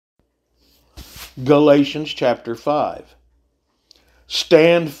Galatians chapter 5.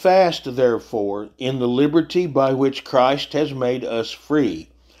 Stand fast, therefore, in the liberty by which Christ has made us free,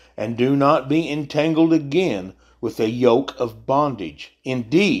 and do not be entangled again with a yoke of bondage.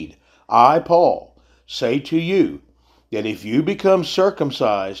 Indeed, I, Paul, say to you that if you become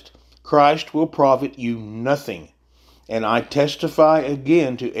circumcised, Christ will profit you nothing. And I testify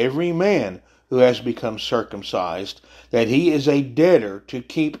again to every man who has become circumcised that he is a debtor to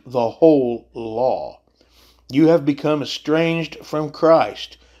keep the whole law. You have become estranged from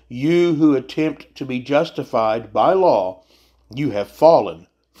Christ. You who attempt to be justified by law, you have fallen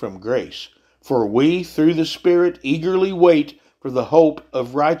from grace. For we, through the Spirit, eagerly wait for the hope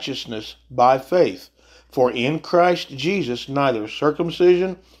of righteousness by faith. For in Christ Jesus neither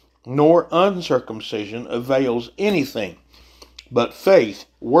circumcision nor uncircumcision avails anything, but faith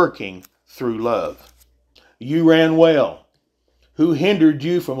working through love. You ran well. Who hindered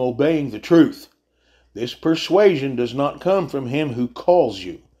you from obeying the truth? This persuasion does not come from him who calls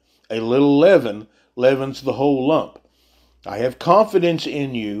you. A little leaven leavens the whole lump. I have confidence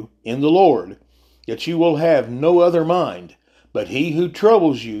in you, in the Lord, that you will have no other mind, but he who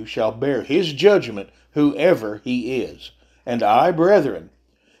troubles you shall bear his judgment, whoever he is. And I, brethren,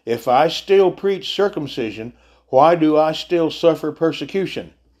 if I still preach circumcision, why do I still suffer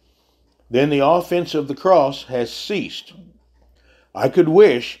persecution? Then the offense of the cross has ceased. I could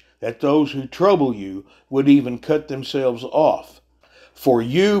wish that those who trouble you would even cut themselves off. For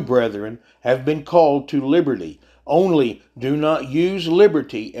you, brethren, have been called to liberty. Only do not use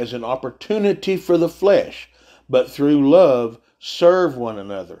liberty as an opportunity for the flesh, but through love serve one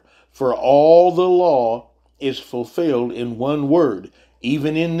another. For all the law is fulfilled in one word,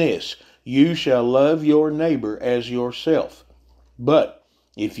 even in this, you shall love your neighbor as yourself. But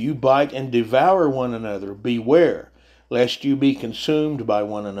if you bite and devour one another, beware, lest you be consumed by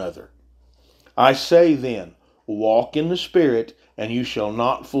one another. I say then, walk in the Spirit, and you shall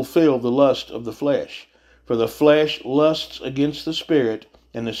not fulfill the lust of the flesh. For the flesh lusts against the Spirit,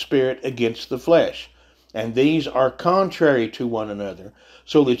 and the Spirit against the flesh. And these are contrary to one another,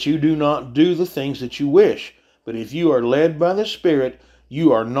 so that you do not do the things that you wish. But if you are led by the Spirit,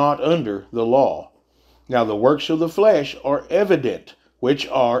 you are not under the law. Now the works of the flesh are evident, which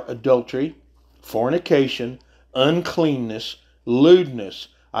are adultery, fornication, uncleanness, lewdness,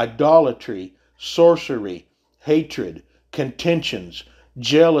 idolatry, sorcery, hatred, contentions,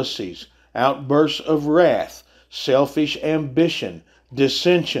 jealousies, outbursts of wrath, selfish ambition,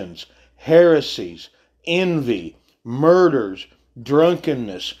 dissensions, heresies, envy, murders,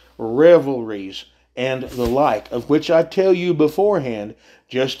 drunkenness, revelries, and the like, of which I tell you beforehand,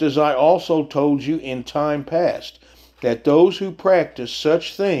 just as I also told you in time past, that those who practice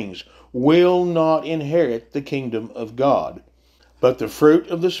such things will not inherit the kingdom of God. But the fruit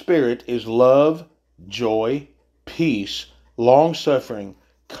of the Spirit is love, joy, peace, long-suffering,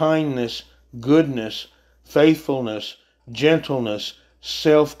 kindness, goodness, faithfulness, gentleness,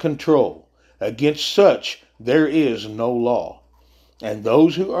 self-control. Against such there is no law. And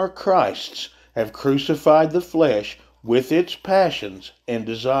those who are Christ's have crucified the flesh with its passions and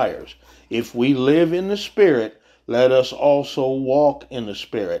desires. If we live in the Spirit, let us also walk in the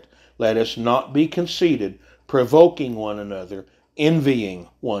Spirit. Let us not be conceited, provoking one another, envying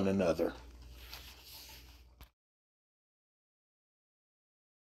one another.